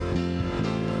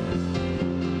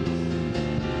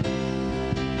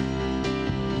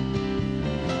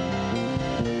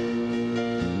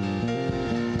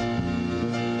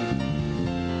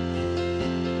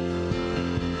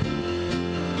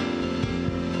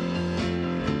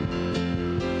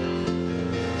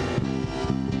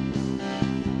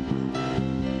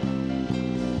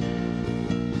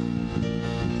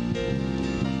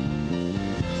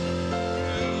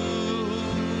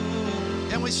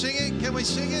we sing it? Can we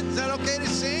sing it? Is that okay to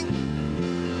sing?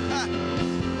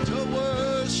 To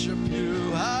worship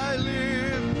you I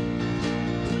live.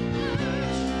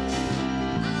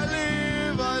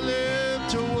 I live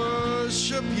to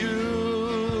worship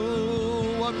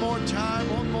you. One more time.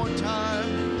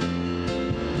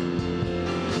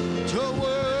 To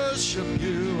worship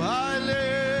you I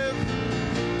live.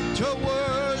 To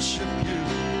worship you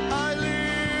I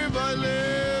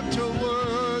live to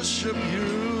worship you.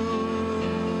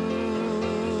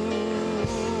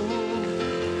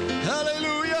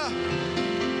 Hallelujah.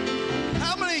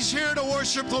 How many's here to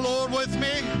worship the Lord with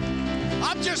me?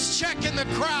 I'm just checking the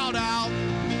crowd out.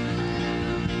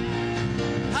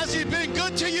 Has he been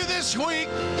good to you this week?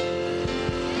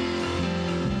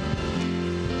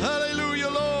 Hallelujah,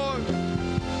 Lord.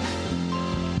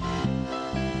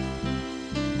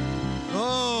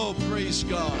 Oh, praise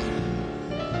God.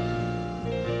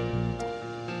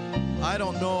 I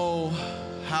don't know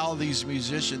how these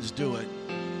musicians do it.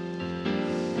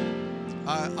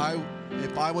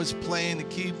 If I was playing the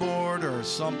keyboard or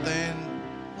something,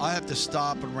 I have to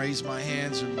stop and raise my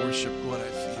hands and worship what I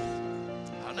feel.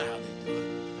 I don't know how they do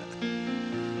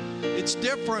it. It's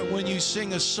different when you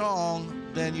sing a song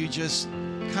than you just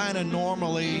kind of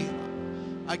normally.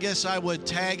 I guess I would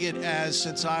tag it as,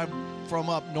 since I'm from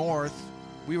up north,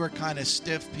 we were kind of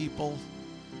stiff people.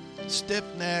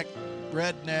 Stiff-neck,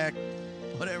 redneck,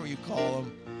 whatever you call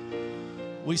them.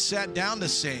 We sat down to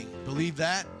sing. Believe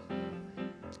that?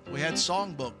 We had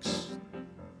songbooks.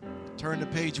 Turn to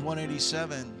page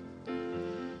 187.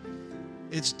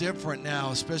 It's different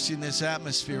now, especially in this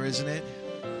atmosphere, isn't it?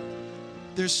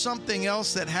 There's something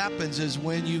else that happens is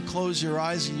when you close your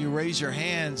eyes and you raise your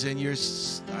hands and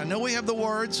I know we have the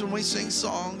words when we sing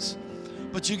songs,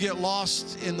 but you get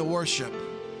lost in the worship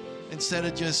instead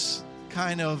of just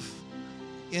kind of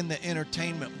in the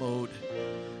entertainment mode.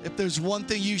 If there's one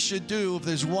thing you should do, if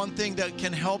there's one thing that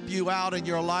can help you out in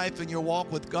your life and your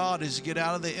walk with God, is get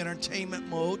out of the entertainment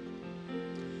mode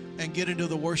and get into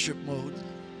the worship mode.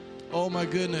 Oh my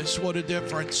goodness, what a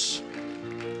difference.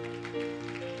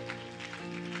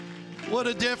 What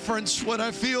a difference when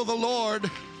I feel the Lord.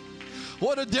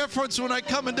 What a difference when I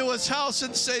come into his house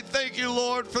and say, thank you,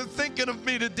 Lord, for thinking of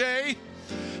me today.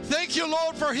 Thank you,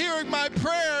 Lord, for hearing my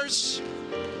prayers.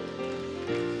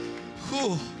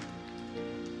 Whew.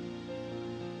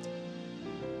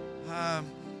 I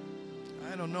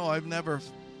don't know.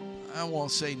 I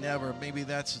won't say never. Maybe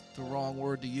that's the wrong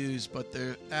word to use, but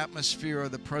the atmosphere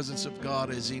of the presence of God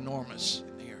is enormous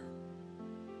in here.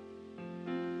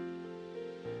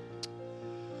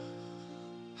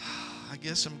 I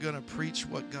guess I'm going to preach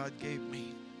what God gave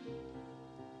me.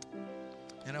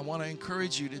 And I want to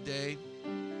encourage you today.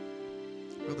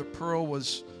 Brother Pearl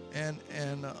was, and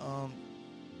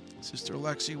Sister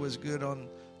Lexi was good on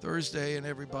Thursday, and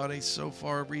everybody so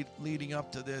far leading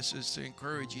up to this is to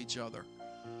encourage each other.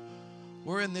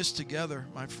 We're in this together,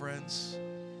 my friends.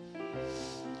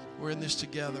 We're in this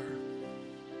together.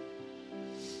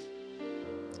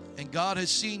 And God has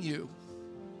seen you.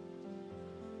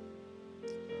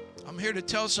 I'm here to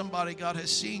tell somebody God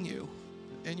has seen you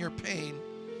in your pain.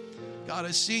 God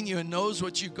has seen you and knows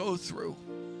what you go through.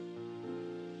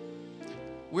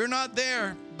 We're not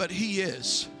there, but he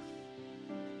is.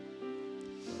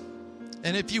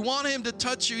 And if you want him to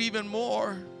touch you even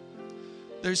more,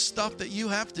 there's stuff that you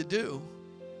have to do.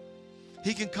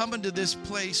 He can come into this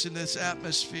place, in this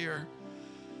atmosphere,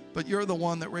 but you're the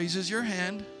one that raises your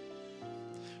hand.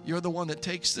 You're the one that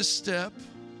takes the step.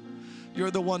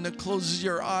 You're the one that closes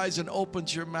your eyes and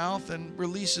opens your mouth and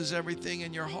releases everything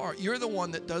in your heart. You're the one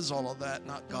that does all of that,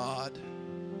 not God.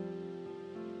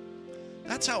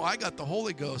 That's how I got the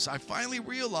Holy Ghost. I finally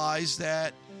realized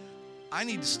that I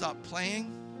need to stop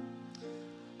playing.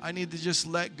 I need to just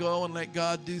let go and let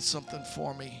God do something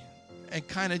for me and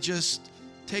kind of just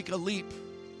take a leap,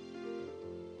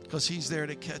 because he's there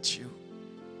to catch you.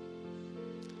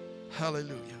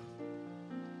 Hallelujah.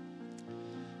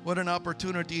 What an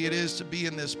opportunity it is to be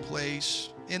in this place.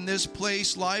 In this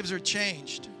place, lives are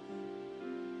changed.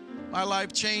 My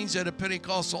life changed at a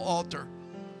Pentecostal altar.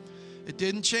 It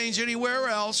didn't change anywhere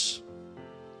else.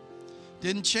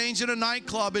 Didn't change in a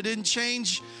nightclub. It didn't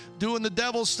change doing the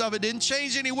devil stuff. It didn't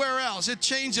change anywhere else. It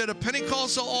changed at a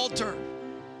Pentecostal altar.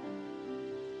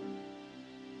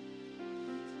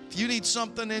 If you need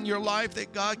something in your life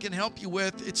that God can help you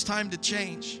with, it's time to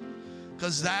change,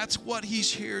 because that's what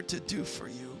he's here to do for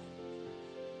you.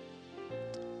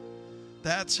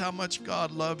 That's how much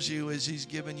God loves you, as he's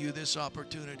given you this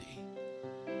opportunity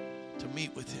to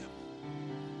meet with him.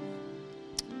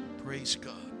 Praise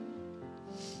God.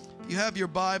 If You have your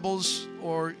Bibles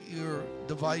or your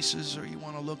devices, or you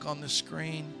want to look on the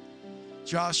screen.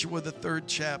 Joshua, the 3rd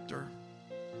chapter.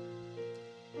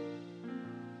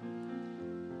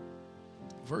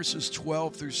 Verses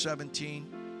 12 through 17.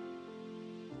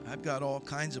 I've got all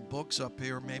kinds of books up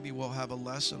here. Maybe we'll have a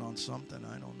lesson on something.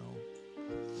 I don't know.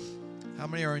 How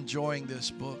many are enjoying this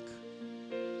book?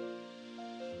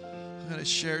 I'm going to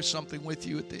share something with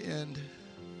you at the end.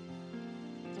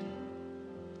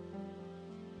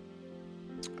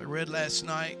 I read last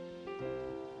night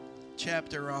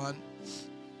chapter on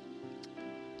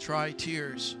try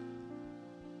tears.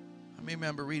 I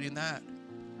remember reading that.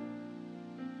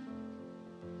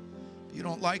 If you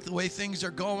don't like the way things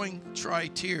are going, try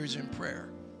tears in prayer.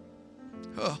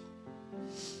 Huh.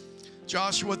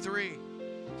 Joshua 3,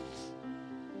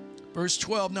 verse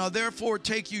 12. Now therefore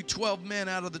take you 12 men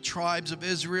out of the tribes of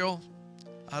Israel,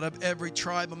 out of every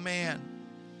tribe a man.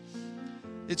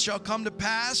 It shall come to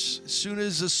pass, as soon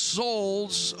as the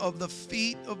soles of the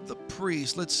feet of the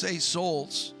priests, let's say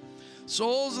soles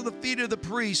of the feet of the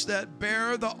priests that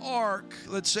bear the ark,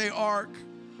 let's say ark,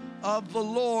 of the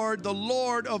Lord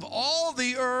of all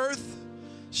the earth,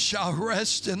 shall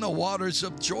rest in the waters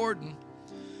of Jordan.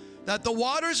 That the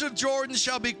waters of Jordan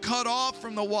shall be cut off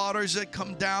from the waters that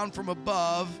come down from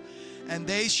above, and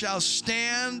they shall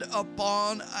stand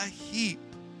upon a heap.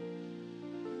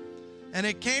 And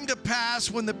it came to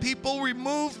pass, when the people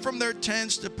removed from their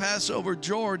tents to pass over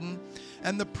Jordan,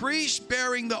 and the priest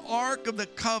bearing the ark of the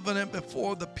covenant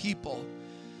before the people.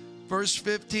 Verse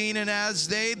 15, and as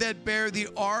they that bear the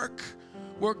ark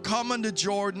were come unto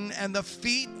Jordan, and the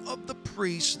feet of the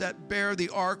priests that bear the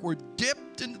ark were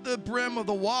dipped into the brim of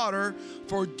the water,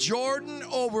 for Jordan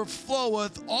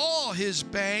overfloweth all his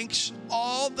banks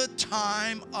all the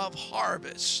time of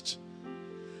harvest.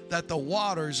 That the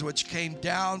waters which came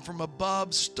down from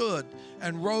above stood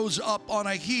and rose up on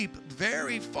a heap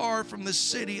very far from the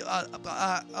city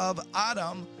of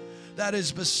Adam, that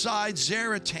is beside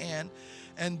Zaratan,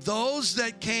 and those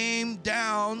that came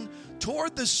down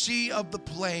toward the sea of the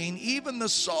plain, even the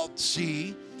salt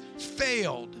sea,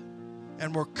 failed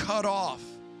and were cut off.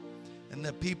 And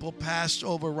the people passed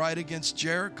over right against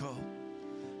Jericho.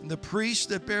 And the priests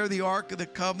that bear the ark of the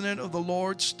covenant of the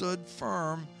Lord stood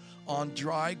firm on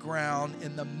dry ground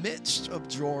in the midst of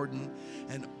Jordan,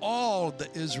 and all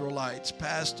the Israelites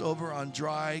passed over on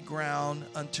dry ground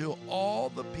until all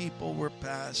the people were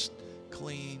passed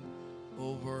clean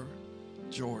over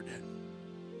Jordan.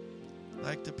 I'd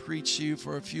like to preach to you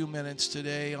for a few minutes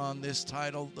today on this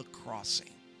title, The Crossing.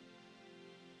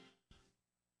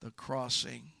 The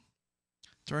Crossing.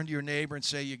 Turn to your neighbor and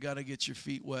say, you got to get your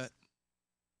feet wet.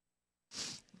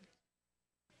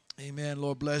 Amen.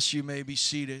 Lord bless you. May be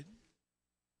seated.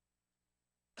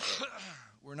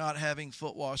 We're not having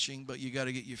foot washing, but you got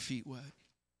to get your feet wet.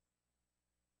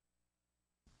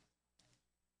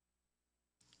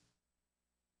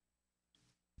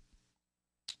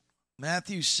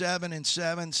 Matthew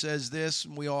 7:7 says this,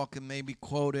 and we all can maybe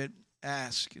quote it.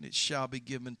 Ask, and it shall be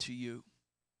given to you.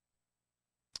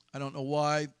 I don't know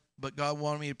why, but God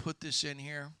wanted me to put this in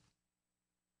here.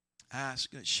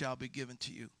 Ask, and it shall be given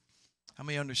to you. How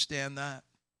many understand that?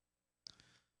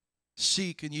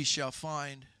 Seek, and ye shall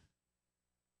find.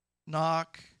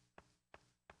 Knock,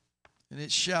 and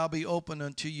it shall be opened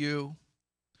unto you.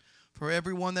 For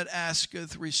everyone that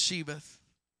asketh receiveth,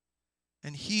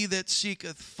 and he that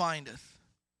seeketh findeth,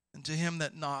 and to him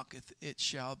that knocketh it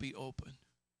shall be opened.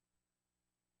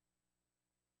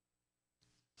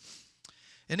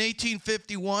 In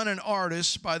 1851, an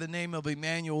artist by the name of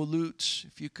Emmanuel Lutz,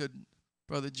 if you could,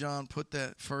 Brother John, put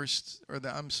that first, or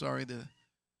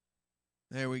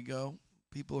there we go.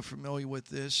 People are familiar with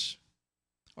this.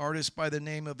 Artist by the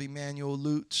name of Emmanuel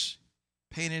Lutz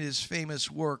painted his famous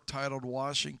work titled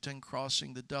Washington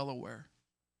Crossing the Delaware.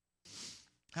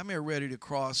 How many are ready to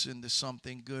cross into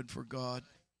something good for God?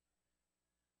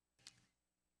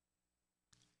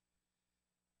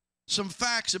 Some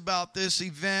facts about this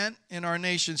event in our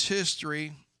nation's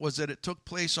history was that it took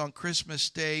place on Christmas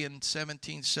Day in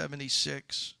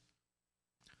 1776.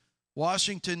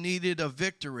 Washington needed a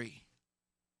victory.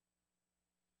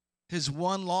 His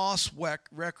one-loss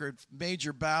record,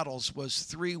 major battles, was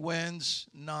 3 wins,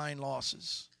 9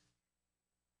 losses.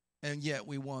 And yet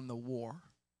we won the war.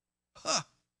 Huh.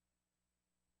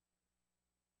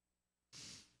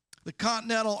 The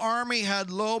Continental Army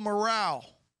had low morale.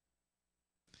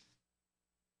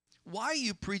 Why are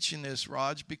you preaching this,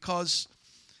 Raj? Because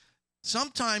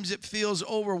sometimes it feels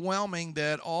overwhelming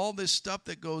that all this stuff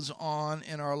that goes on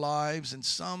in our lives, and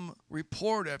some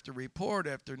report after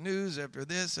news after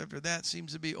this, after that,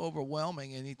 seems to be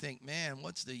overwhelming. And you think, man,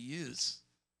 what's the use?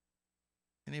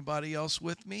 Anybody else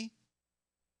with me?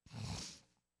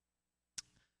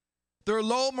 Their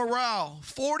low morale,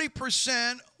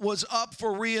 40% was up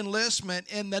for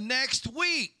re-enlistment in the next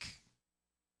week.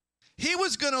 He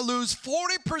was going to lose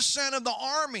 40% of the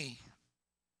army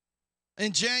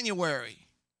in January.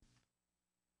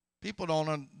 People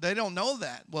don't know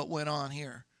that, what went on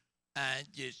here.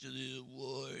 Just a little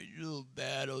war, a little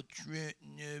battle,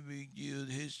 Trenton, every deal,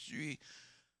 history.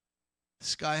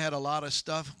 This guy had a lot of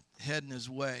stuff heading his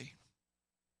way.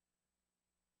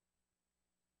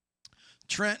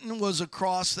 Trenton was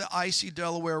across the icy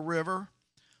Delaware River,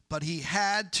 but he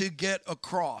had to get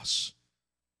across.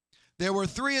 There were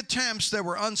 3 attempts that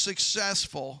were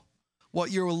unsuccessful.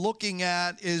 What you're looking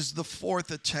at is the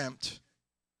 4th attempt.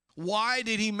 Why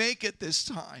did he make it this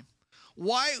time?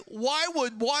 Why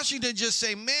would Washington just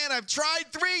say, man, I've tried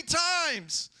 3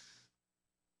 times?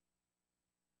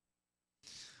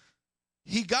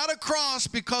 He got across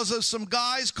because of some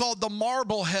guys called the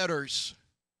Marbleheaders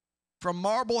from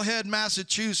Marblehead,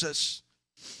 Massachusetts,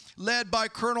 led by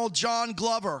Colonel John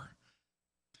Glover.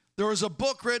 There was a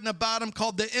book written about him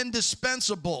called The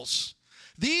Indispensables.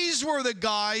 These were the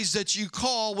guys that you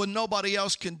call when nobody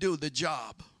else can do the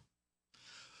job.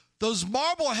 Those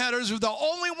Marbleheaders were the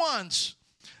only ones.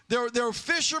 They're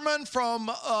fishermen from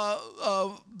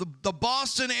the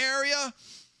Boston area,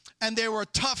 and they were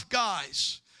tough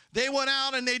guys. They went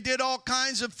out and they did all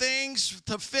kinds of things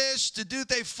to fish,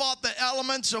 they fought the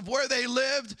elements of where they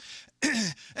lived.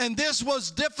 And this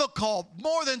was difficult,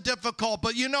 more than difficult.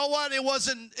 But you know what? It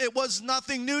was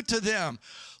nothing new to them.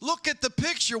 Look at the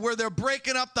picture where they're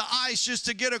breaking up the ice just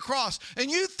to get across. And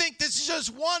you think this is just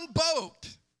one boat.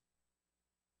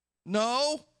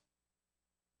 No.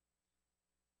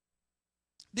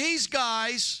 These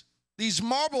guys, these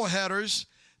Marbleheaders,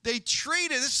 this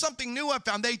is something new I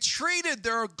found, they treated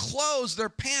their clothes, their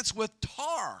pants with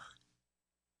tar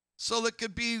so it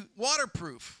could be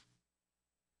waterproof.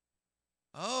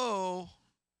 Oh,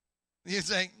 you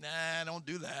think, nah, don't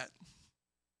do that.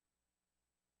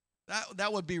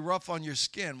 That would be rough on your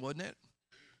skin, wouldn't it?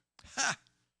 Ha!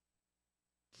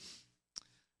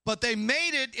 But they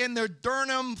made it in their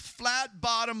Durham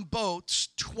flat-bottom boats,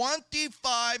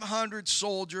 2,500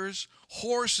 soldiers,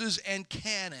 horses, and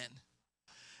cannon.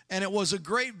 And it was a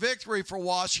great victory for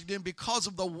Washington because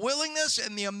of the willingness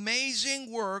and the amazing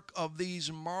work of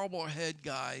these Marblehead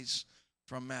guys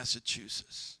from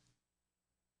Massachusetts.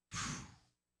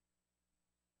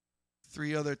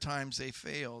 3 other times they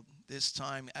failed. This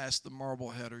time asked the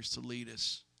Marbleheaders to lead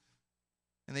us.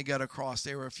 And they got across.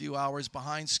 They were a few hours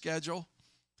behind schedule.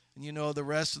 And you know the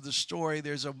rest of the story.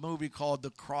 There's a movie called The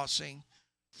Crossing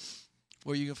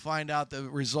where you can find out the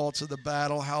results of the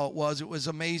battle, how it was. It was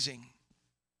amazing.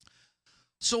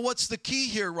 So what's the key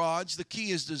here, Raj? The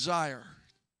key is desire.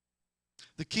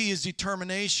 The key is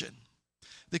determination.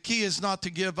 The key is not to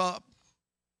give up.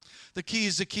 The key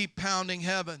is to keep pounding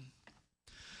heaven.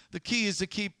 The key is to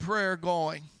keep prayer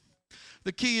going.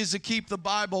 The key is to keep the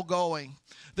Bible going.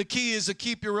 The key is to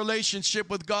keep your relationship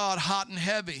with God hot and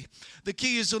heavy. The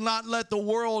key is to not let the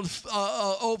world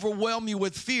overwhelm you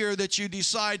with fear that you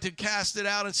decide to cast it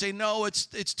out and say, no,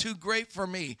 it's too great for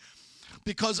me.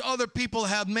 Because other people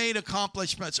have made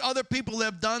accomplishments. Other people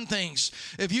have done things.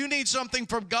 If you need something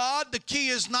from God, the key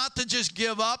is not to just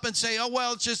give up and say, oh,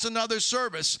 well, it's just another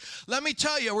service. Let me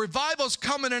tell you, revival's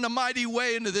coming in a mighty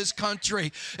way into this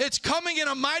country. It's coming in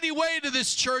a mighty way to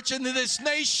this church, into this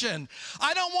nation.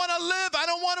 I don't want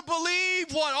to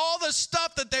believe what all the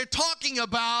stuff that they're talking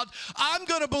about. I'm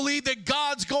going to believe that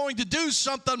God's going to do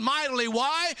something mightily.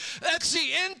 Why? That's the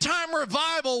end time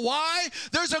revival. Why?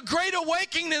 There's a great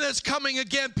awakening that's coming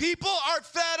again. People are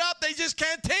fed up. They just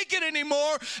can't take it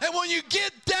anymore. And when you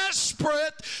get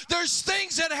desperate, there's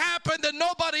things that happen that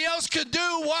nobody else can do.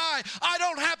 Why? I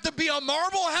don't have to be a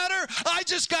Marbleheader. I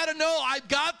just got to know I've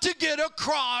got to get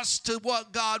across to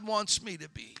what God wants me to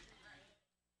be.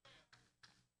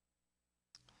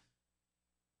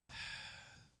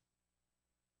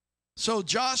 So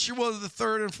Joshua, the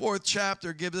 3rd and 4th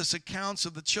chapter, gives us accounts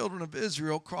of the children of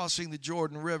Israel crossing the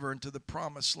Jordan River into the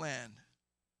promised land.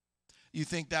 You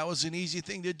think that was an easy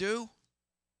thing to do?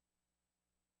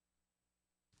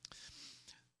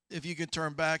 If you could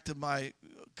turn back to my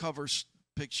cover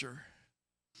picture.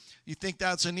 You think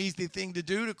that's an easy thing to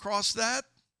do, to cross that?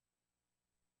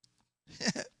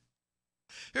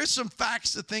 Here's some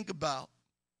facts to think about.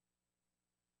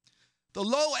 The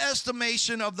low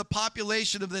estimation of the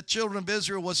population of the children of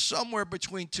Israel was somewhere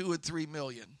between 2 and 3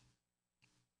 million.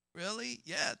 Really?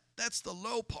 Yeah, that's the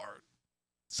low part.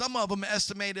 Some of them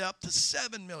estimated up to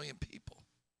 7 million people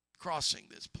crossing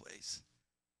this place.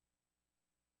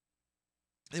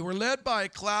 They were led by a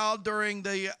cloud during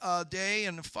the day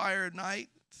and a fire at night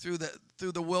through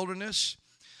the wilderness.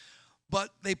 But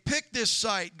they picked this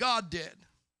site. God did.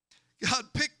 God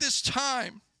picked this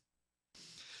time.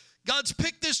 God's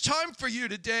picked this time for you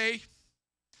today.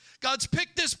 God's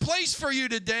picked this place for you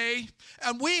today.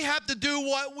 And we have to do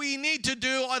what we need to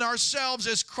do on ourselves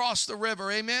is cross the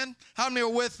river. Amen? How many are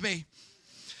with me?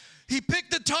 He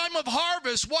picked the time of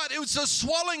harvest. What? It was the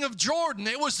swelling of Jordan.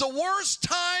 It was the worst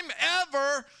time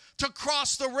ever to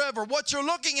cross the river. What you're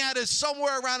looking at is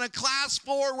somewhere around a class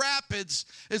 4 rapids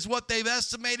is what they've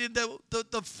estimated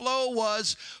the flow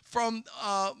was from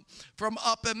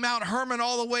up at Mount Hermon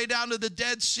all the way down to the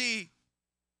Dead Sea.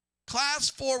 Class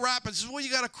 4 rapids is what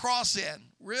you got to cross in.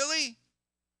 Really?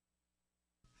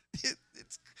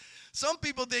 Some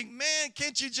people think, man,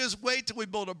 can't you just wait till we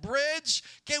build a bridge?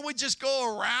 Can't we just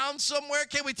go around somewhere?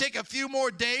 Can't we take a few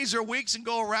more days or weeks and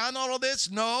go around all of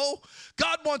this? No.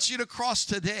 God wants you to cross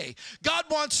today. God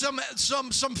wants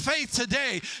some faith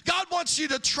today. God wants you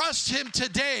to trust him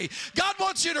today. God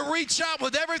wants you to reach out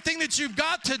with everything that you've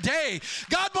got today.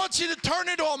 God wants you to turn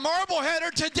into a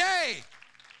Marbleheader today.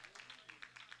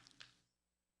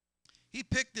 He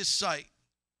picked this site.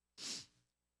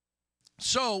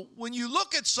 So when you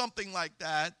look at something like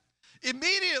that,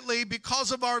 immediately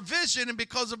because of our vision and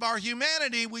because of our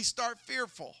humanity, we start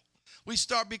fearful. We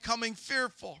start becoming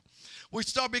fearful. We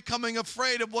start becoming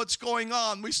afraid of what's going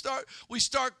on. We start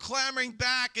clamoring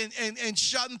back and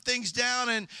shutting things down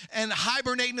and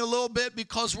hibernating a little bit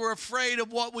because we're afraid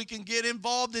of what we can get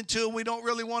involved into, and we don't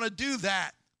really want to do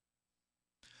that.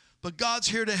 But God's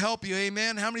here to help you,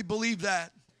 amen? How many believe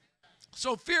that?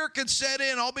 So fear can set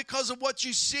in all because of what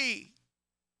you see.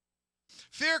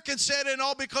 Fear can set in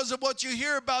all because of what you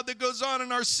hear about that goes on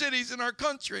in our cities, in our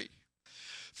country.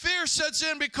 Fear sets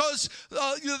in because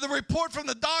the report from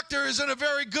the doctor isn't a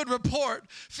very good report.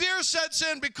 Fear sets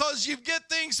in because you get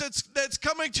things that's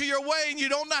coming to your way and you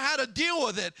don't know how to deal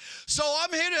with it. So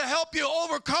I'm here to help you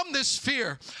overcome this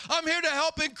fear. I'm here to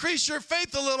help increase your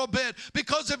faith a little bit,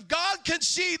 because if God can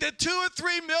see that 2 or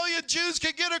 3 million Jews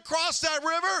can get across that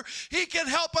river, he can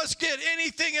help us get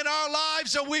anything in our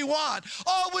lives that we want.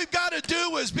 All we've got to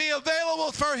do is be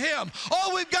available for him.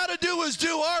 All we've got to do is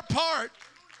do our part.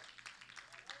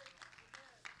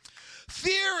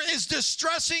 Fear is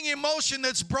distressing emotion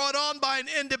that's brought on by an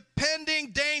impending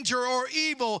danger or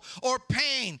evil or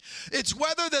pain. It's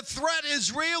whether the threat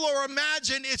is real or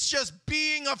imagined, it's just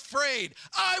being afraid.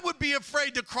 I would be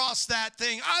afraid to cross that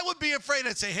thing. I would be afraid.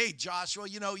 I'd say, hey, Joshua,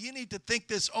 you need to think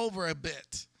this over a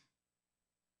bit.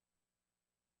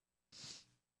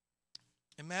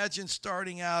 Imagine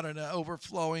starting out in an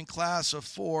overflowing class of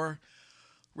 4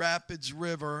 rapids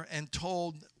river and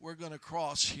told we're going to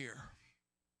cross here.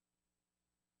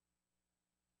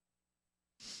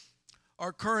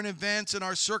 Our current events and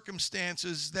our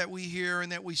circumstances that we hear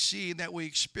and that we see and that we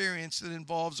experience that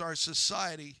involves our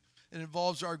society, it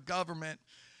involves our government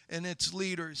and its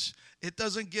leaders. It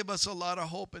doesn't give us a lot of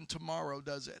hope in tomorrow,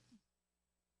 does it?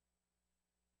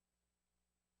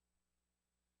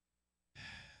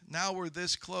 Now we're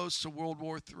this close to World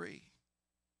War III.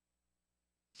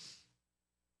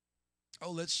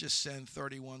 Oh, let's just send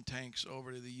 31 tanks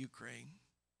over to the Ukraine,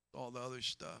 all the other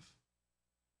stuff.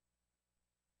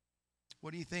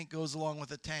 What do you think goes along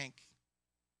with a tank?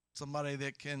 Somebody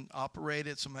that can operate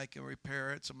it, somebody can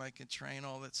repair it, somebody can train,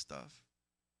 all that stuff.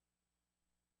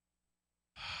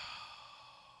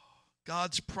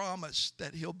 God's promise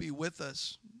that he'll be with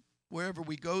us wherever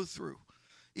we go through.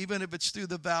 Even if it's through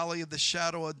the valley of the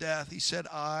shadow of death, he said,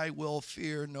 I will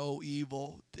fear no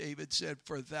evil. David said,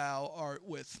 for thou art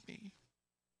with me.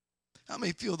 How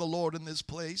many feel the Lord in this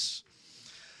place?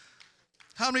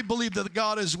 How many believe that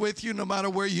God is with you no matter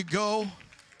where you go?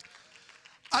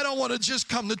 I don't want to just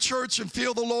come to church and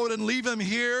feel the Lord and leave him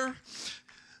here.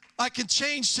 I can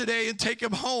change today and take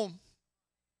him home.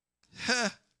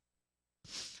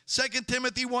 2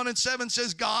 Timothy 1:7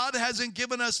 says, God hasn't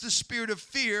given us the spirit of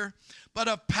fear, but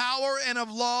of power and of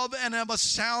love and of a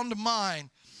sound mind.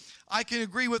 I can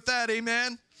agree with that,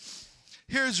 amen.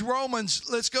 Here's Romans.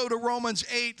 Let's go to Romans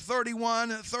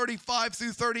 8:31, 35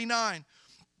 through 39.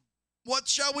 What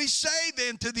shall we say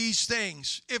then to these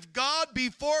things? If God be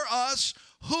for us,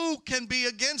 who can be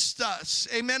against us?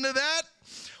 Amen to that?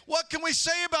 What can we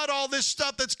say about all this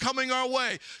stuff that's coming our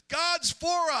way? God's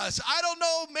for us. I don't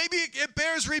know, maybe it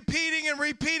bears repeating and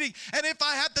repeating. And if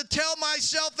I have to tell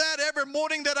myself that every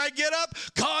morning that I get up,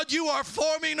 God, you are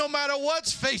for me no matter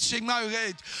what's facing my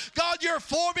age. God, you're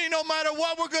for me no matter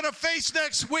what we're going to face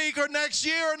next week or next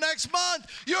year or next month.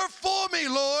 You're for me,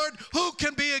 Lord. Who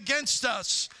can be against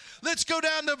us? Let's go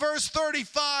down to verse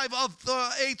 35 of the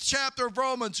 8th chapter of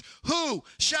Romans. Who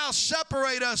shall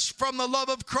separate us from the love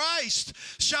of Christ?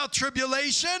 Shall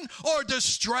tribulation or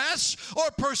distress or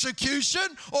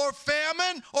persecution or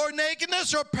famine or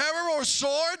nakedness or peril or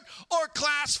sword or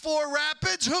class 4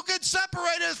 rapids? Who could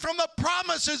separate us from the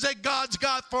promises that God's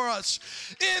got for us?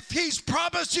 If he's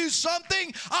promised you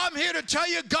something, I'm here to tell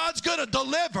you God's going to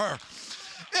deliver.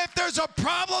 If there's a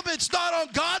problem, it's not on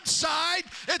God's side,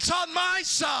 it's on my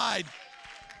side.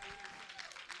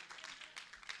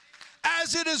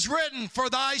 As it is written, for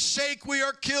thy sake we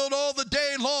are killed all the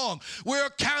day long. We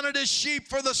are counted as sheep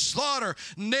for the slaughter.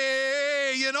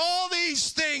 Nay, in all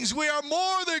these things we are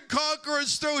more than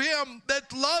conquerors through him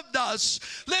that loved us.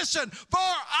 Listen, for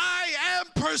I am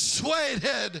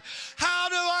persuaded. How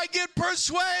do I get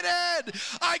persuaded?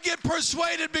 I get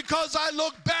persuaded because I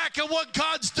look back at what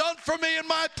God's done for me in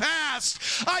my past.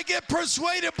 I get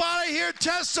persuaded by I hear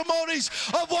testimonies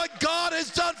of what God has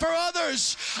done for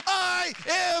others. I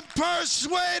am persuaded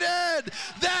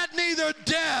that neither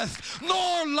death,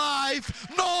 nor life,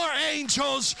 nor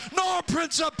angels, nor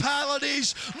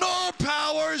principalities, nor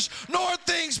powers, nor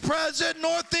things present,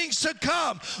 nor things to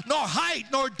come, nor height,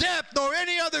 nor depth, nor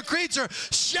any other creature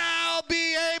shall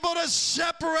be able to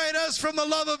separate us from the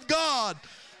love of God,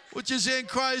 which is in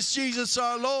Christ Jesus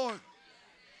our Lord.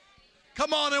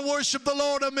 Come on and worship the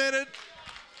Lord a minute.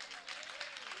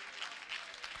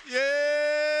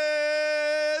 Yes,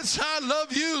 I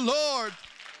love you, Lord.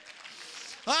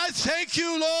 I thank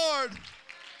you, Lord.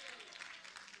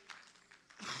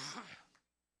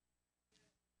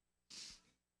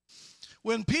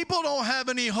 When people don't have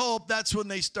any hope, that's when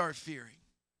they start fearing.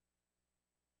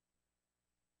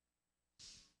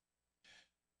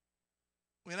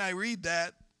 When I read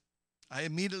that, I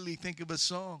immediately think of a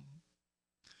song.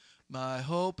 My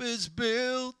hope is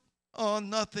built on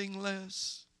nothing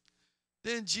less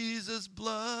than Jesus'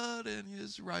 blood and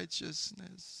his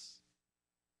righteousness.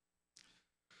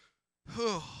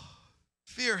 Oh,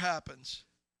 fear happens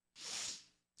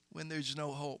when there's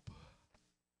no hope.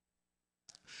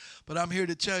 But I'm here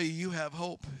to tell you, you have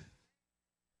hope.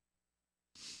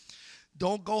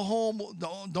 Don't go home,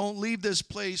 don't leave this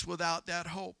place without that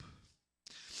hope.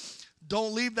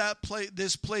 Don't leave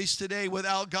this place today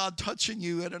without God touching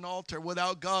you at an altar,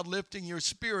 without God lifting your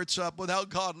spirits up, without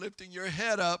God lifting your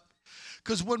head up.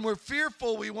 Because when we're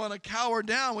fearful, we want to cower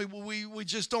down. We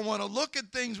just don't want to look at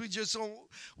things.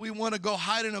 We want to go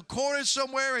hide in a corner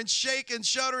somewhere and shake and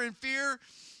shudder in fear.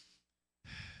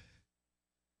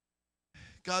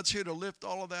 God's here to lift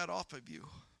all of that off of you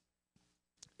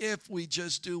if we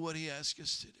just do what he asks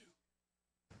us to do.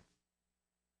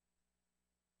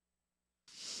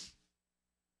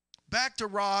 Back to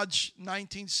Raj,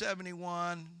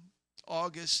 1971,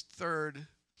 August 3rd,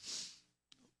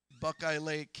 Buckeye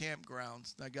Lake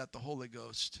Campgrounds. I got the Holy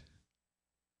Ghost.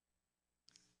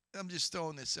 I'm just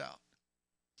throwing this out.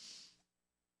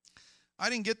 I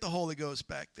didn't get the Holy Ghost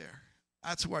back there.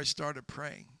 That's where I started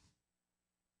praying.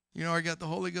 You know where I got the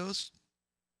Holy Ghost?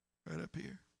 Right up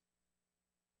here.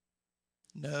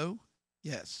 No,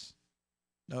 yes.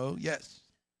 No, yes.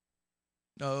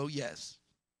 No, yes.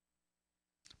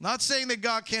 Not saying that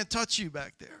God can't touch you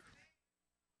back there.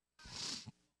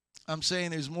 I'm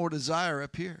saying there's more desire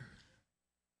up here.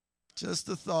 Just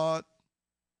a thought.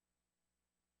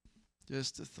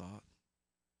 Just a thought.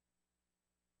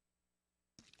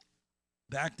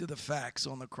 Back to the facts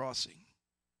on the crossing.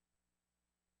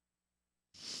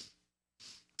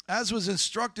 As was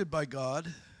instructed by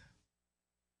God,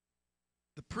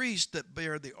 the priest that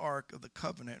bare the ark of the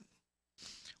covenant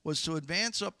was to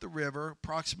advance up the river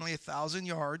approximately 1,000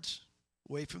 yards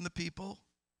away from the people.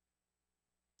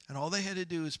 And all they had to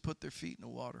do is put their feet in the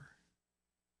water.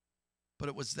 But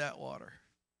it was that water.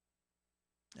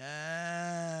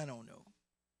 I don't know.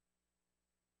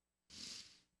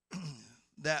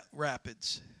 That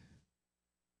rapids.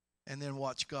 And then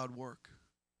watch God work.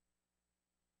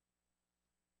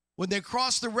 When they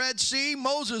crossed the Red Sea,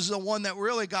 Moses is the one that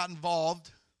really got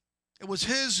involved. It was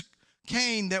his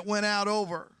cane that went out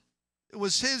over. It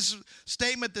was his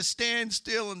statement to stand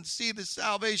still and see the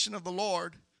salvation of the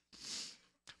Lord.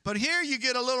 But here you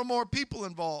get a little more people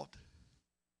involved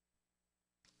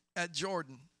at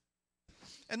Jordan.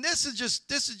 And this is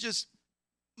just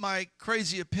my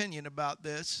crazy opinion about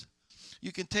this.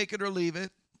 You can take it or leave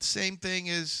it. Same thing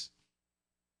as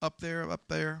up there,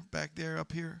 back there,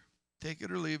 up here. Take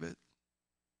it or leave it.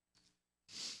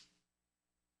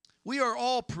 We are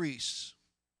all priests.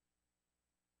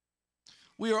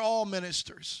 We are all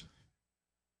ministers.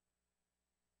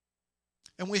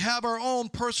 And we have our own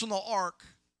personal ark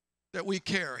that we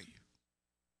carry.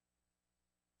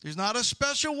 There's not a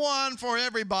special one for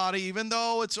everybody, even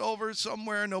though it's over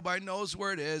somewhere. Nobody knows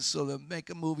where it is, so they'll make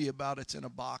a movie about it. It's in a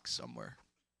box somewhere.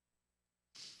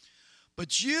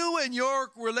 But you and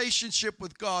your relationship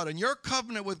with God and your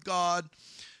covenant with God,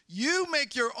 you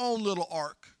make your own little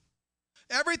ark.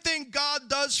 Everything God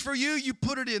does for you, you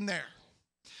put it in there.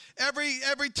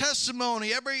 Every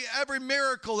testimony, every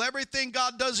miracle, everything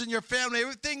God does in your family,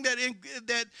 everything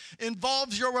that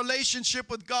involves your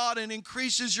relationship with God and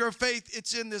increases your faith,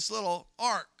 it's in this little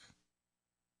ark,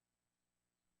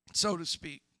 so to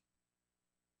speak.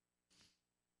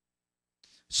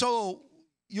 So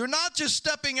you're not just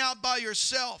stepping out by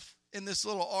yourself in this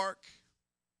little ark,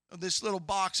 or this little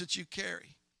box that you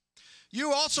carry.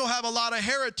 You also have a lot of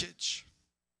heritage.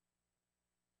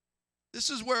 This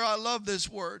is where I love this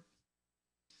word.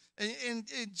 And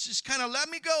just kind of let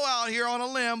me go out here on a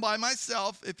limb by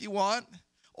myself if you want,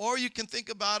 or you can think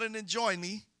about it and join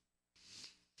me.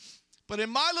 But in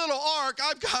my little ark,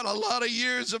 I've got a lot of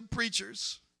years of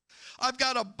preachers. I've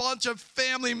got a bunch of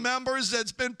family members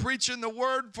that's been preaching the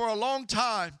word for a long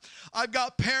time. I've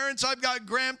got parents, I've got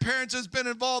grandparents that's been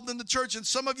involved in the church, and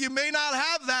some of you may not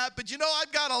have that, but you know,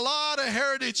 I've got a lot of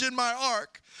heritage in my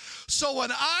ark. So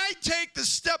when I take the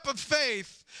step of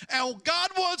faith, and God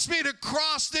wants me to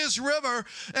cross this river,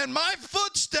 and my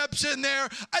footsteps in there,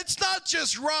 it's not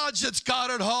just Raj that's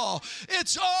got it all.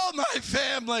 It's all my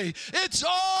family. It's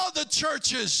all the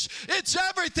churches. It's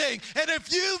everything. And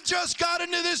if you've just got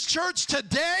into this church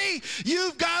today,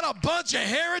 you've got a bunch of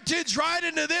heritage right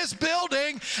into this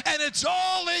building, and it's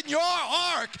all in your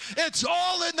ark. It's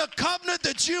all in the covenant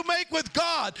that you make with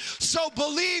God. So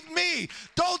believe me,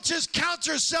 don't just count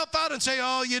yourself out and say,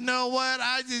 oh, you know what,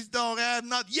 I just don't have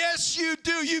nothing. Yes, you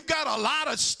do. You've got a lot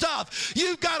of stuff.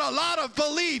 You've got a lot of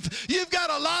belief. You've got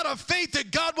a lot of faith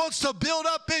that God wants to build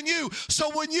up in you. So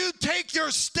when you take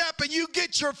your step and you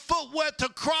get your foot wet to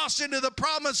cross into the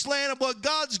promised land of what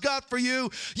God's got for you,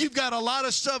 you've got a lot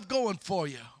of stuff going for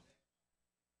you.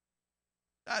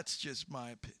 That's just my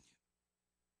opinion.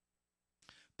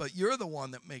 But you're the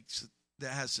one that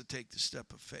has to take the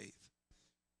step of faith.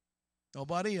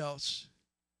 Nobody else.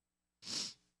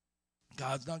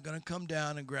 God's not going to come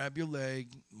down and grab your leg,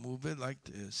 move it like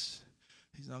this.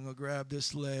 He's not going to grab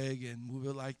this leg and move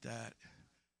it like that.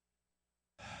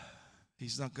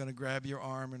 He's not going to grab your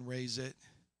arm and raise it.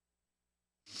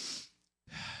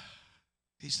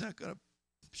 He's not going to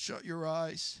shut your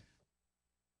eyes.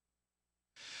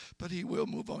 But he will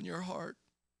move on your heart.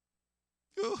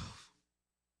 Ooh.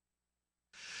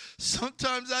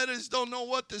 Sometimes I just don't know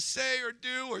what to say or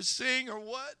do or sing or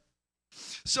what.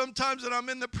 Sometimes when I'm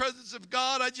in the presence of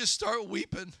God, I just start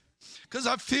weeping because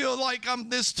I feel like I'm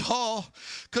this tall,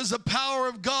 because the power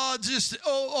of God just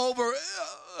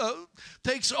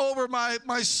takes over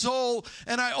my soul,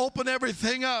 and I open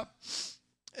everything up,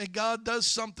 and God does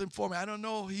something for me. I don't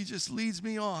know. He just leads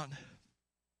me on.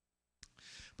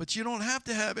 But you don't have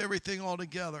to have everything all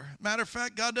together. Matter of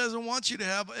fact, God doesn't want you to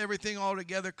have everything all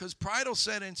together, because pride will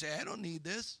set in and say, I don't need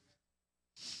this.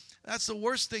 That's the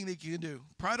worst thing that you can do.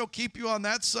 Pride will keep you on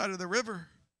that side of the river.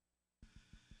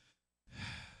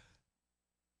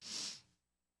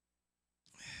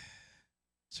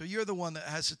 So you're the one that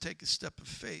has to take a step of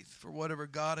faith for whatever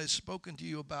God has spoken to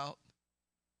you about,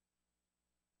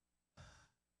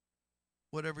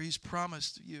 whatever he's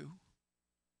promised to you,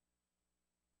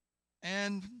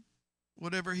 and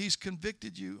whatever he's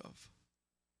convicted you of.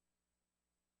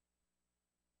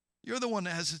 You're the one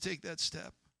that has to take that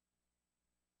step.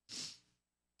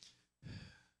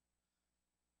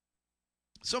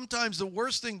 Sometimes the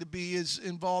worst thing to be is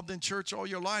involved in church all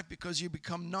your life, because you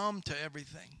become numb to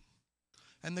everything.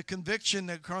 And the conviction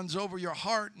that runs over your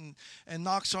heart and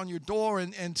knocks on your door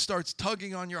and starts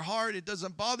tugging on your heart, it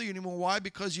doesn't bother you anymore. Why?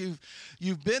 Because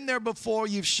you've been there before,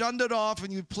 you've shunned it off,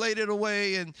 and you've played it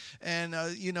away, and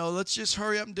let's just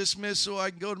hurry up and dismiss so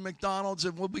I can go to McDonald's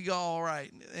and we'll be all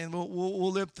right. And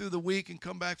we'll live through the week and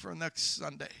come back for next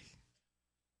Sunday.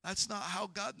 That's not how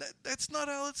that's not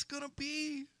how it's going to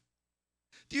be.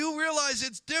 Do you realize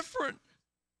it's different?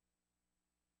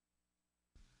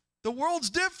 The world's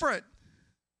different.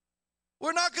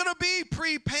 We're not going to be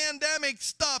pre-pandemic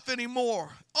stuff anymore.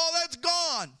 All that's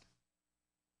gone.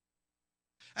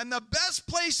 And the best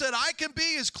place that I can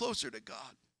be is closer to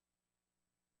God.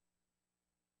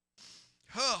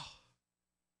 Oh.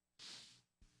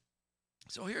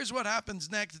 So here's what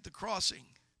happens next at the crossing.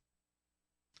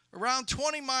 Around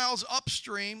 20 miles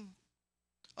upstream,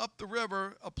 up the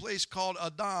river, a place called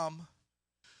Adam,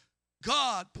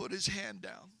 God put his hand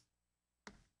down.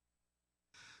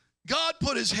 God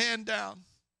put his hand down.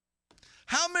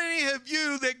 How many of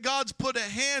you that God's put a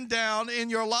hand down in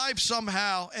your life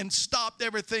somehow and stopped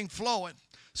everything flowing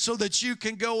so that you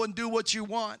can go and do what you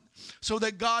want, so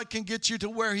that God can get you to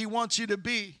where he wants you to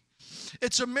be?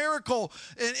 It's a miracle,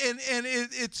 and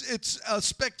it's a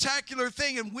spectacular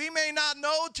thing, and we may not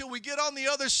know till we get on the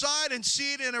other side and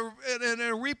see it in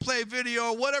a replay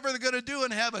video or whatever they're going to do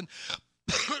in heaven.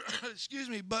 Excuse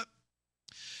me, but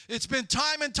it's been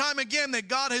time and time again that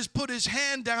God has put his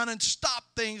hand down and stopped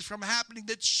things from happening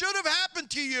that should have happened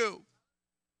to you,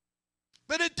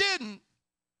 but it didn't.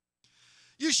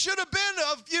 You should have been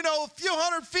a few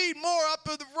hundred feet more up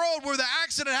the road where the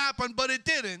accident happened, but it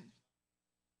didn't.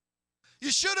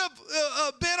 You should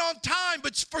have been on time,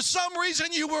 but for some reason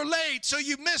you were late, so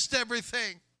you missed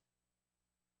everything.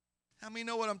 How many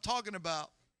know what I'm talking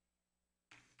about?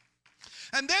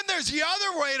 And then there's the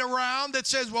other way around that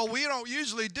says, well, we don't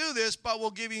usually do this, but we're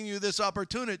giving you this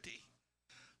opportunity.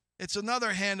 It's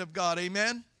another hand of God,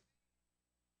 amen?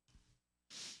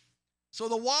 So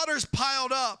the waters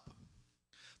piled up.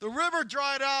 The river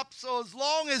dried up, so as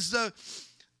long as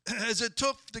it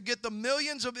took to get the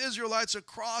millions of Israelites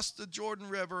across the Jordan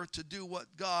River to do what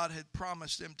God had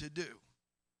promised them to do.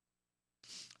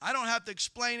 I don't have to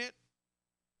explain it.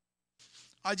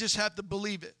 I just have to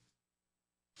believe it.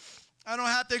 I don't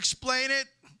have to explain it.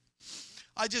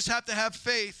 I just have to have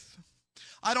faith.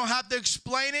 I don't have to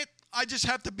explain it. I just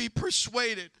have to be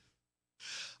persuaded.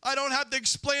 I don't have to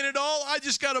explain it all. I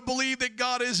just got to believe that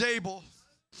God is able.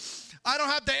 I don't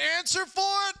have to answer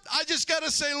for it. I just got to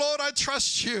say, Lord, I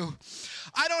trust you.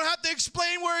 I don't have to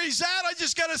explain where he's at. I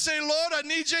just got to say, Lord, I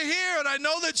need you here, and I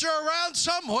know that you're around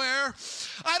somewhere.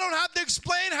 I don't have to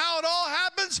explain how it all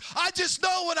happens. I just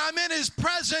know when I'm in his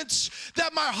presence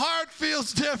that my heart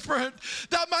feels different,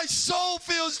 that my soul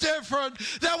feels different,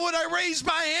 that when I raise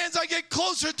my hands, I get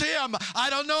closer to him. I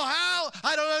don't know how.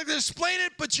 I don't know how to explain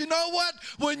it, but you know what?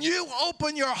 When you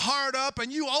open your heart up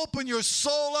and you open your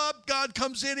soul up, God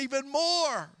comes in even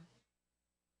more.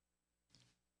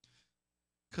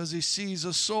 Because he sees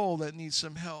a soul that needs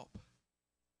some help.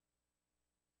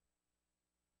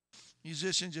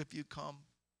 Musicians, if you come.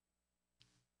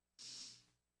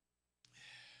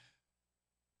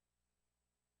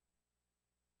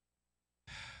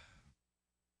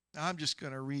 I'm just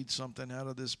going to read something out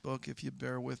of this book, if you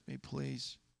bear with me,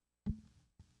 please.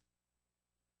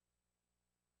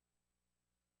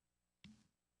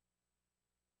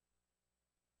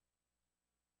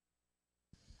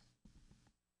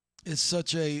 It's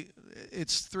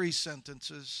 3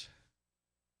 sentences.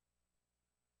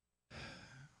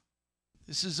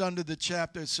 This is under the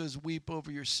chapter that says, weep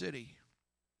over your city.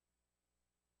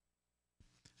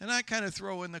 And I kind of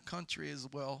throw in the country as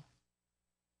well.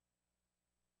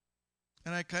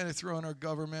 And I kind of throw in our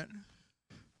government.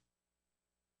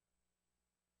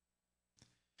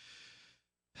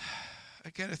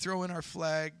 I kind of throw in our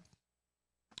flag,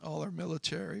 all our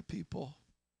military people,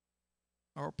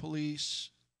 our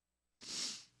police.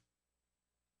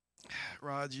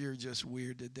 Rod, you're just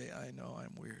weird today. I know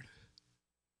I'm weird.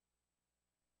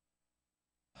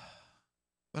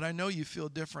 But I know you feel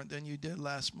different than you did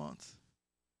last month.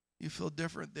 You feel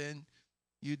different than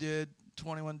you did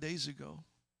 21 days ago.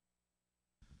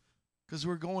 Because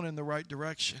we're going in the right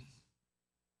direction.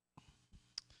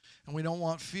 And we don't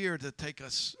want fear to take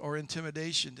us, or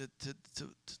intimidation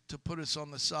to put us on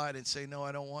the side and say, no,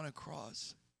 I don't want to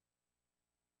cross.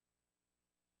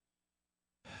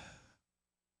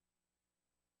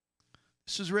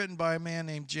 This was written by a man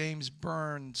named James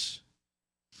Burns.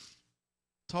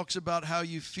 Talks about how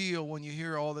you feel when you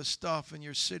hear all this stuff in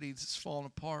your city that's falling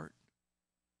apart.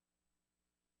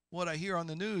 What I hear on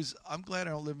the news, I'm glad I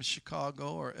don't live in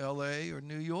Chicago or LA or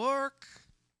New York.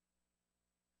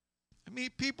 I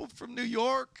meet people from New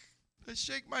York. I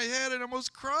shake my head and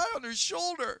almost cry on their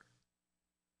shoulder.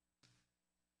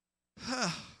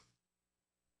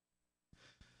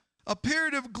 A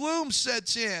period of gloom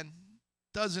sets in,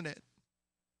 doesn't it?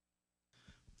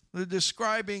 They're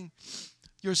describing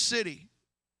your city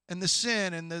and the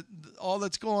sin and all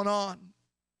that's going on.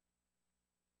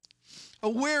 A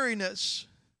weariness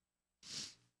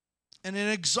and an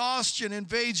exhaustion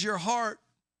invades your heart.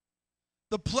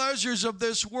 The pleasures of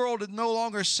this world no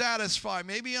longer satisfy.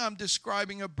 Maybe I'm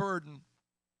describing a burden.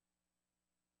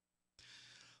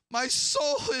 My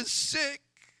soul is sick.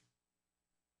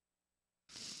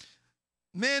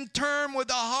 Men turn with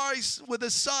a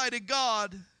sigh to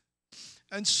God.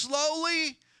 And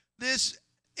slowly, this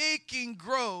aching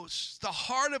grows. The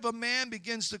heart of a man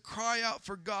begins to cry out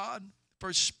for God,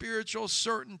 for spiritual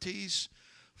certainties,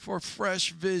 for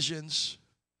fresh visions,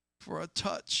 for a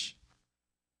touch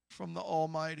from the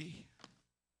Almighty.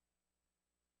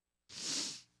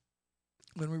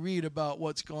 when we read about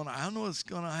what's going on. I don't know what's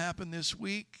going to happen this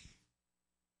week,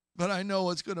 but I know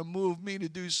it's going to move me to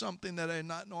do something that I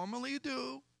not normally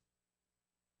do.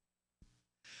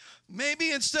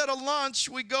 Maybe instead of lunch,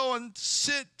 we go and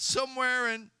sit somewhere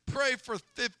and pray for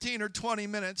 15 or 20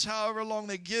 minutes, however long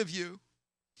they give you.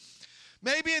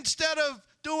 Maybe instead of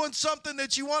doing something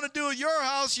that you want to do at your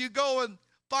house, you go and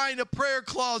find a prayer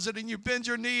closet and you bend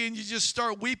your knee and you just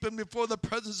start weeping before the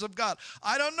presence of God.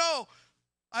 I don't know.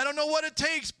 I don't know what it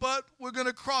takes, but we're going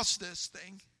to cross this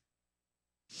thing.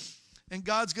 And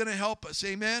God's going to help us.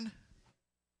 Amen?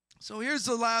 So here's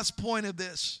the last point of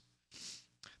this.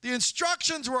 The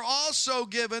instructions were also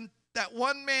given that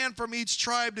one man from each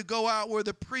tribe to go out where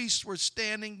the priests were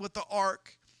standing with the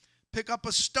ark, pick up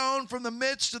a stone from the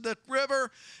midst of the river,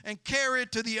 and carry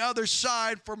it to the other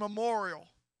side for memorial.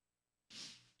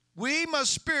 We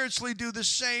must spiritually do the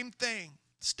same thing.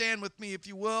 Stand with me if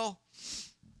you will.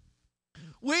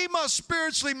 We must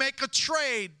spiritually make a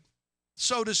trade,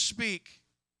 so to speak.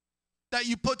 That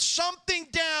you put something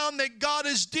down that God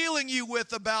is dealing you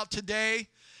with about today,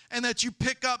 and that you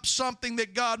pick up something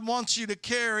that God wants you to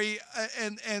carry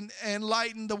and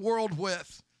lighten the world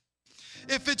with.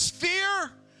 If it's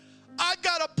fear, I've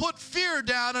got to put fear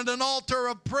down at an altar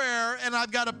of prayer, and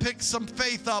I've got to pick some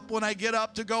faith up when I get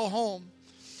up to go home.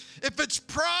 If it's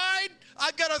pride,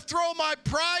 I've got to throw my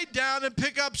pride down and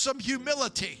pick up some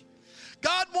humility.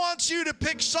 God wants you to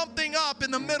pick something up in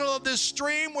the middle of this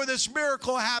stream where this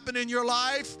miracle happened in your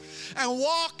life and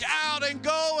walk out and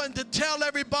go and to tell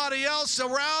everybody else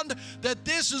around that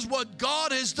this is what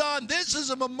God has done. This is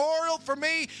a memorial for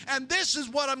me, and this is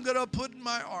what I'm going to put in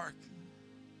my ark.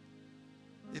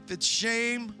 If it's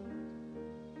shame,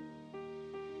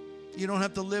 you don't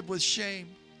have to live with shame.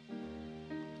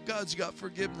 God's got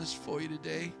forgiveness for you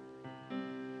today.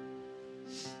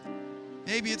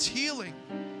 Maybe it's healing.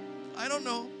 I don't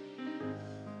know.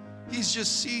 He's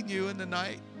just seen you in the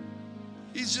night.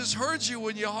 He's just heard you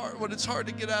when it's hard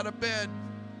to get out of bed.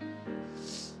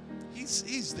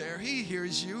 He's there. He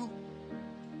hears you.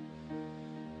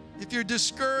 If you're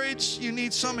discouraged, you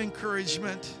need some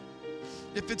encouragement.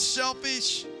 If it's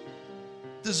selfish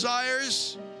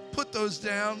desires, put those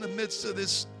down in the midst of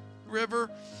this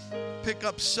river. Pick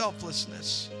up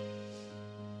selflessness.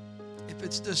 If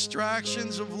it's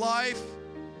distractions of life,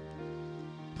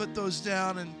 put those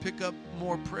down and pick up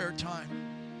more prayer time.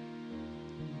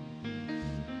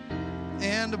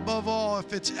 And above all,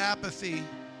 if it's apathy,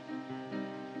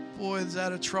 boy, is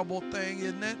that a troubled thing,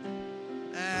 isn't it?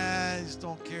 I just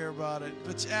don't care about it. If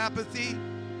it's apathy,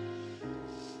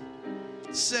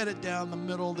 set it down the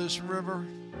middle of this river.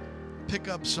 Pick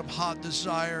up some hot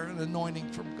desire and anointing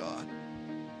from God.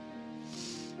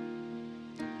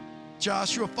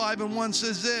 Joshua 5:1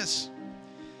 says this.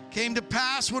 Came to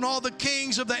pass when all the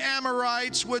kings of the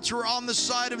Amorites, which were on the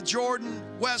side of Jordan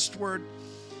westward,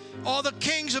 all the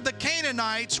kings of the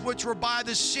Canaanites, which were by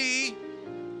the sea,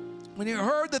 when he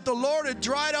heard that the Lord had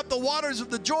dried up the waters of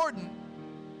the Jordan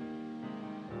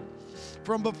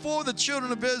from before the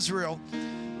children of Israel,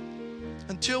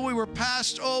 until we were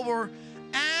passed over,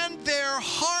 and their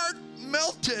heart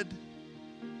melted.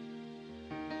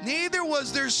 Neither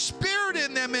was there spirit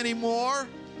in them anymore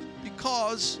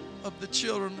because of the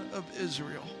children of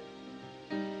Israel.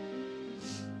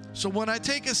 So when I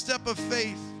take a step of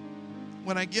faith,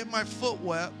 when I get my foot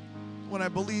wet, when I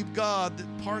believe God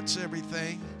that parts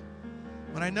everything,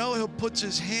 when I know He'll put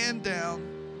His hand down,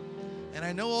 and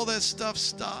I know all that stuff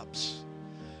stops,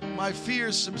 my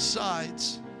fear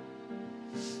subsides,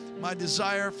 my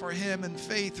desire for Him and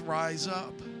faith rise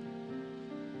up.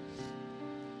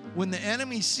 When the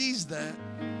enemy sees that,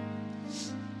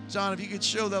 John, if you could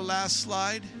show the last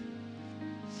slide.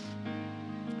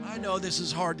 I know this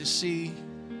is hard to see,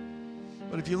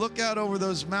 but if you look out over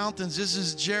those mountains, this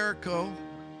is Jericho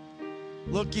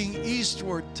looking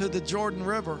eastward to the Jordan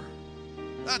River.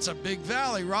 That's a big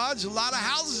valley, Rod. There's a lot of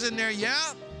houses in there,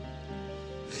 yeah?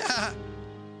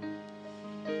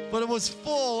 But it was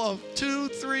full of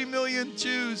 2-3 million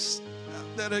Jews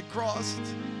that had crossed.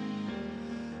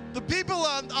 The people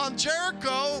on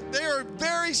Jericho, they are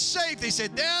very safe. They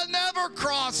said, they'll never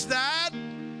cross that.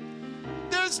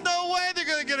 There's no way they're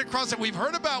going to get across it. We've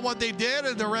heard about what they did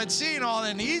in the Red Sea and all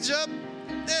in Egypt.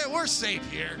 Yeah, we're safe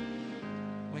here.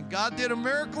 When God did a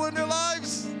miracle in their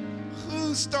lives,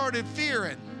 who started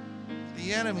fearing?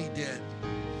 The enemy did.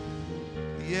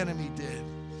 The enemy did.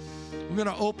 We're going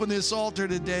to open this altar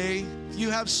today. If you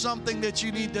have something that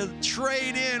you need to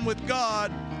trade in with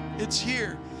God, it's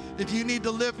here. If you need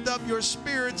to lift up your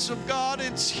spirits of God,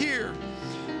 it's here.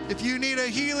 If you need a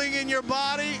healing in your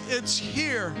body, it's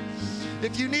here.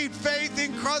 If you need faith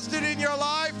encrusted in your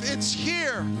life, it's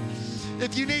here.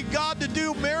 If you need God to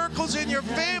do miracles in your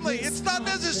family, it's not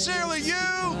necessarily you,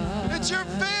 it's your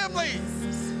family.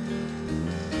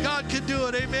 God can do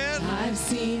it, amen? I've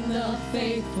seen the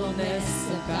faithfulness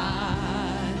of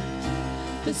God,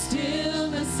 the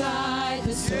stillness beside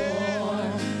the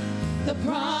storm, the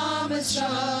promise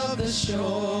of the shore.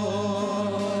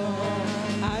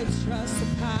 I trust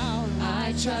the power.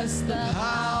 I trust the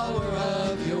power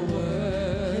of your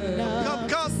word.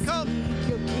 Come.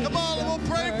 Come on, we'll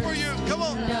pray for you. Come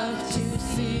on. Enough to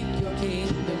seek your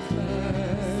kingdom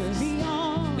first.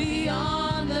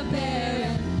 Beyond the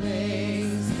barren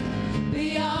place,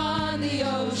 beyond the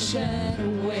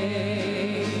ocean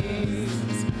waves.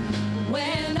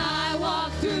 When I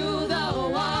walk through the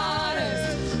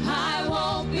waters, I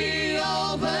won't be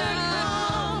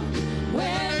overcome.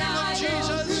 When I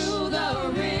go through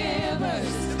the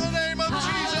rivers, In the name of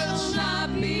Jesus. I will not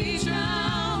be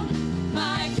drowned.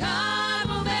 My God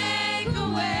will make a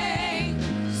way,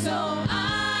 so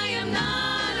I am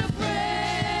not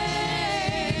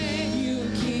afraid. You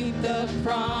keep the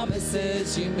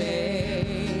promises you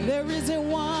made. There isn't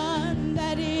one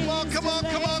that is. Come on.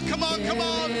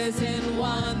 There isn't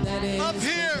one that is Up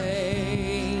here.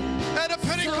 delayed. At a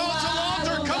Pentecostal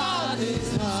altar, come on.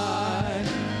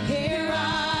 Here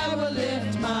I will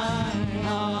lift my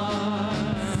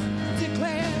arms,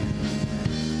 declare,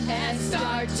 and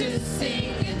start to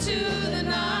sing into the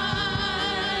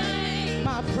night.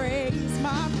 My praise,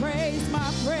 my praise,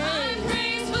 my praise. My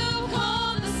praise will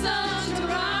call the sun to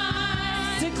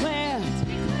rise. Declare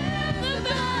the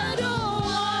battle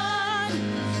won.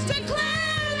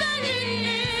 Declare that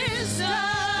it is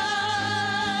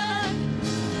done.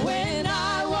 When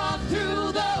I walk through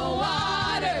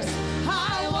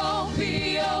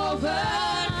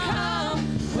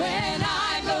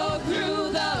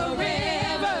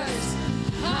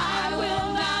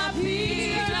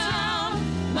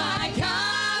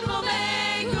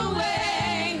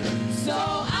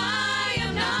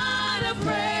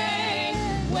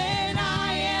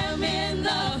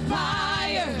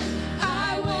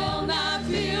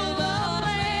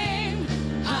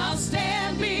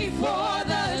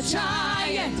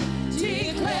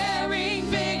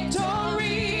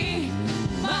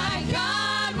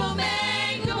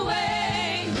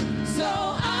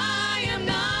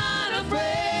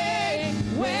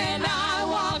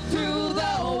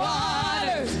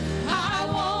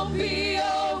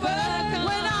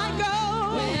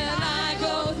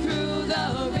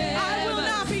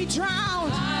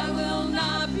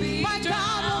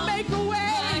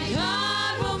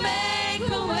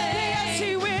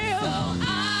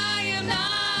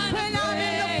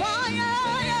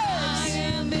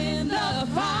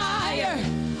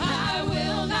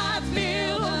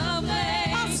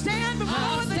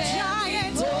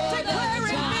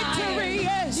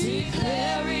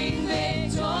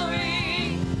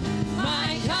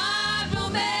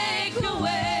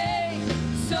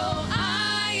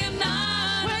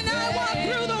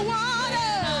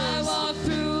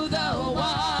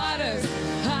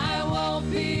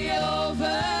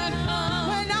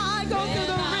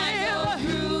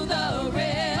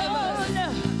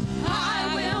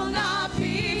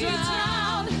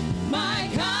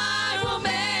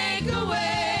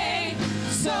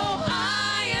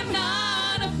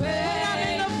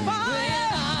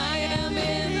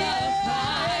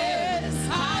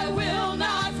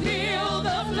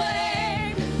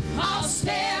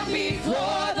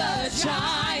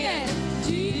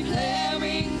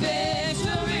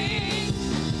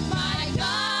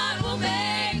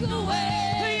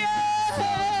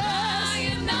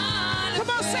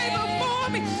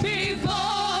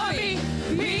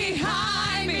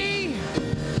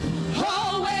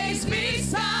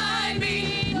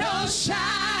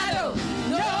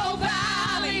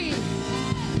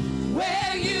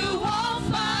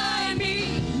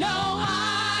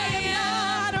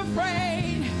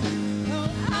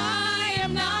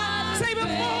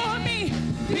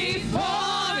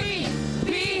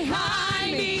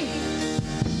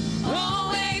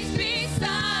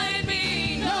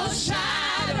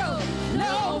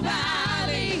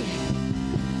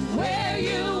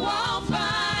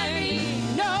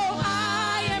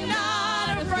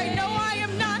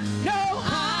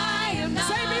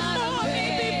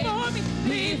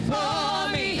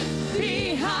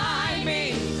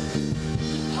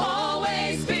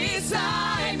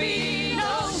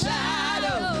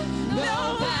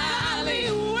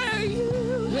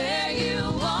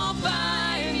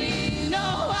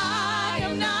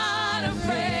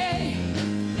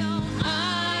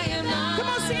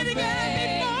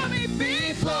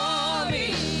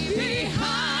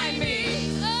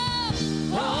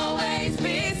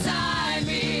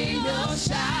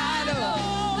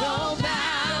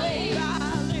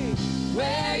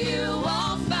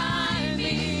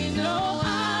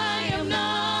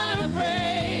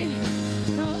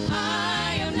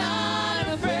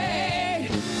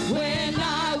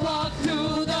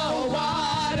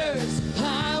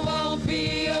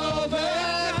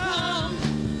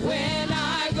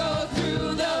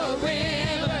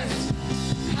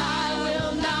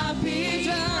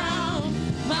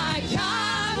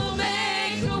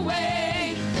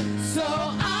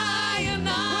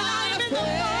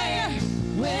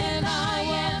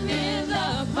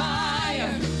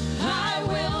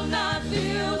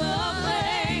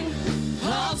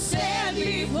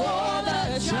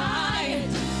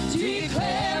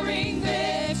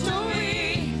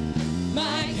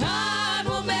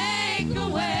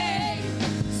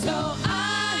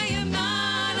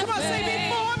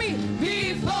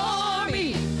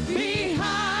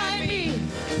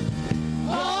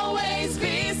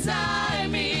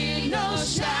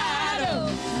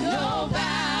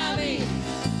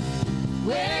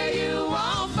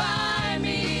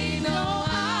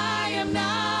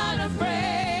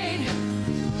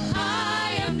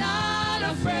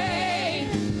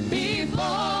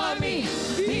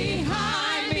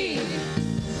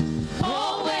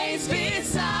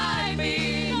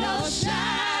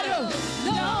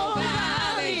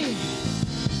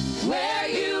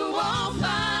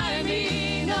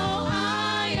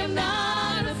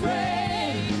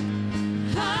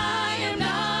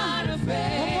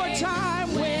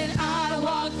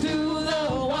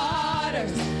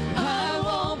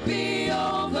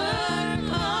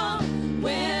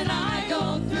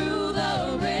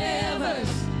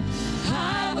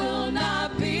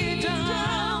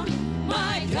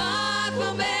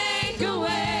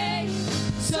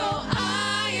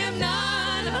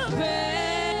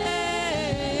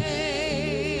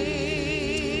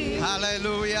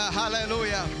Hallelujah,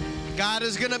 hallelujah. God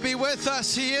is going to be with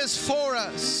us. He is for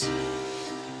us.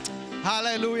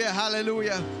 Hallelujah,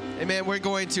 hallelujah. Amen. We're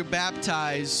going to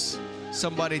baptize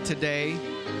somebody today.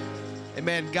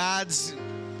 Amen. God's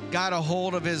got a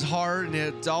hold of his heart, and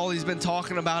it's all he's been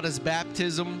talking about is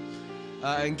baptism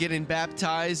and getting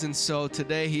baptized. And so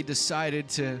today he decided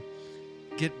to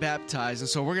get baptized. And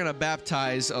so we're going to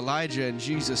baptize Elijah in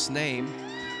Jesus' name.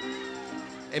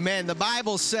 Amen. The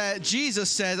Bible said, Jesus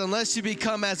says, unless you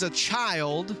become as a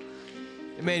child,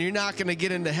 amen, you're not going to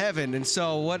get into heaven. And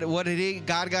so what did he?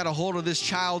 God got a hold of this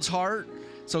child's heart.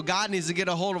 So God needs to get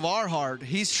a hold of our heart.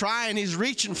 He's trying. He's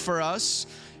reaching for us.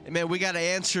 Amen. We got to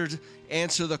answer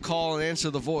the call and answer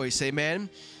the voice. Amen.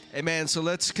 Amen. So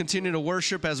let's continue to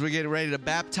worship as we get ready to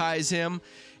baptize him.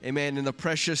 Amen. In the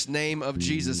precious name of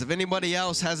Jesus. If anybody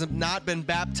else hasn't not been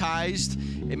baptized,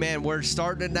 amen, we're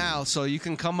starting it now. So you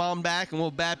can come on back and we'll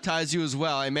baptize you as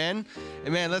well. Amen.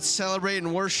 Amen. Let's celebrate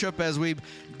and worship as we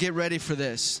get ready for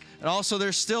this. And also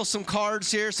there's still some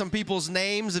cards here, some people's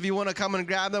names. If you want to come and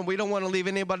grab them, we don't want to leave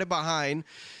anybody behind.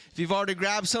 If you've already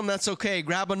grabbed some, that's okay.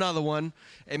 Grab another one.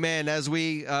 Amen. As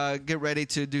we get ready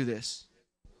to do this.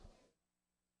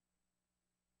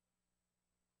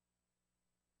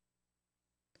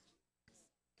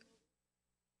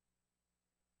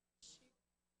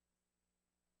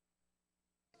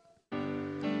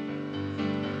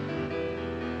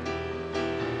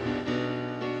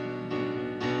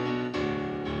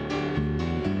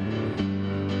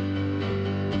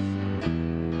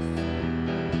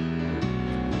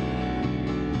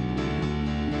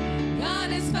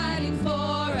 God is fighting for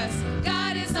us.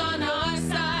 God is on our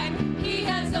side. He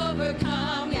has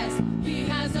overcome. Yes, he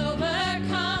has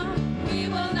overcome. We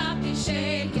will not be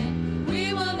shaken.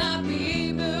 We will not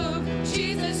be moved.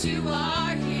 Jesus, you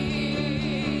are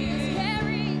here.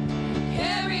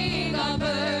 Carrying our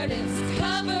burdens,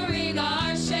 covering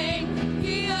our shame.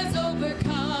 He has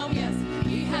overcome. Yes,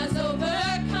 he has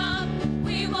overcome.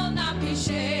 We will not be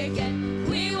shaken.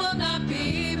 We will not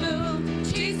be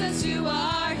moved. Jesus, you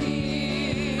are here.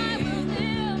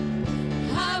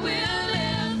 I will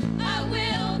live, I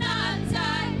will not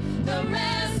die. The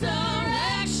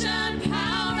resurrection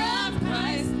power of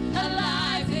Christ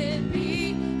alive in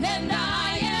me, and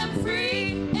I am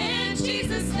free in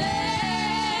Jesus' name.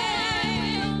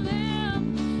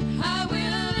 I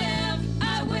will live,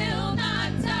 I will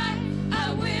not die.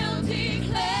 I will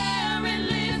declare and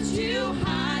lift you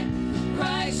high.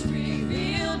 Christ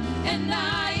revealed, and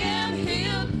I am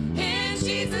healed in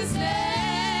Jesus' name.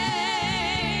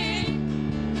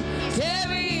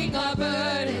 Carrying our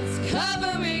burdens,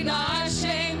 covering our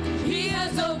shame. He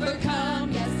has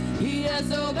overcome, yes, he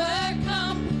has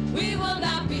overcome. We will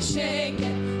not be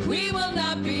shaken, we will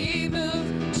not be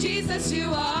moved. Jesus,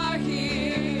 you are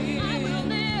here.